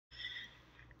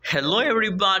Hello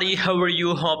everybody, how are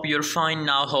you? Hope you're fine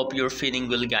now. Hope you're feeling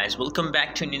well, guys. Welcome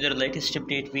back to another latest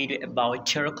update video about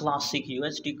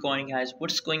TerraClassicUSD coin, guys.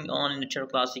 What's going on in the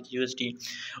TerraClassicUSD?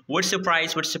 What's the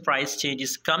price? What's the price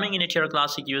changes coming in the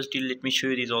TerraClassicUSD? Let me show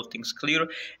you these all things clear.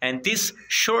 And this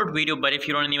short video, but if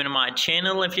you don't even my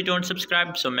channel, if you don't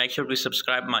subscribe, so make sure to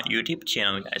subscribe my YouTube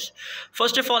channel, guys.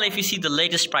 First of all, if you see the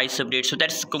latest price update, so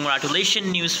that's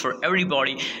congratulations news for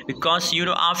everybody, because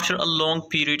after a long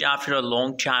period, after a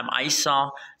long time, I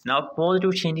saw now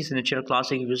positive changes in the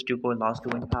TerraClassicUSD coin. Last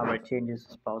 1 hour changes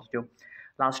is positive,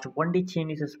 last 1 day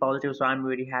changes is positive, so I'm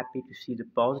very happy to see the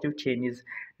positive changes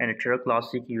in the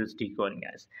TerraClassicUSD coin,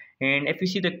 guys. And if you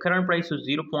see the current price is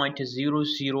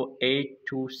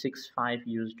 0.008265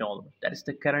 US dollar, that is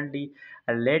the currently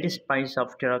latest price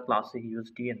of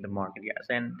TerraClassicUSD in the market, guys.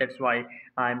 And that's why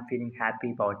I'm feeling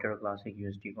happy about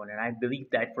TerraClassicUSD coin, and I believe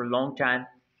that for a long time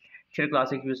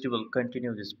TerraClassicUSD will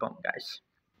continue this pump, guys.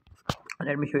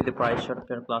 Let me show you the price chart of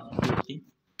TerraClassicUSD.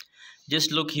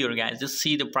 Just look here, guys. Just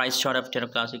see the price chart of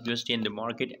TerraClassicUSD in the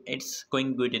market. It's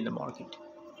going good in the market,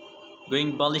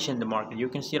 going bullish in the market. You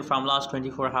can see it from last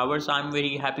 24 hours. I'm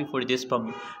very happy for this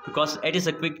pump because it is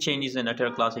a quick changes in the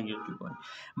TerraClassicUSD coin.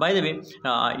 By the way,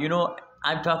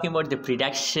 I'm talking about the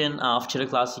prediction of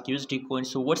TerraClassicUSD coin.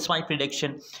 So what's my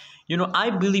prediction?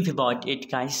 I believe about it,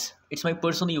 guys. It's my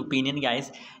personal opinion,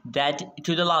 guys, that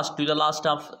to the last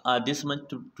of this month,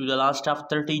 to the last of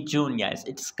 30 June, guys,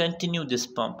 it's continue this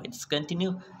pump.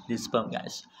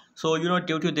 Guys. So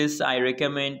due to this, I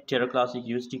recommend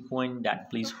TerraClassicUSD coin that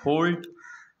please hold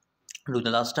to the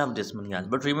last of this month, guys.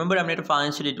 But remember, I'm not a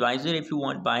financial advisor. If you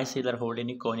want buy, sell, or hold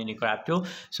any coin, any crypto,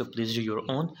 so please do your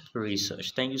own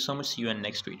research. Thank you so much. See you in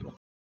next video.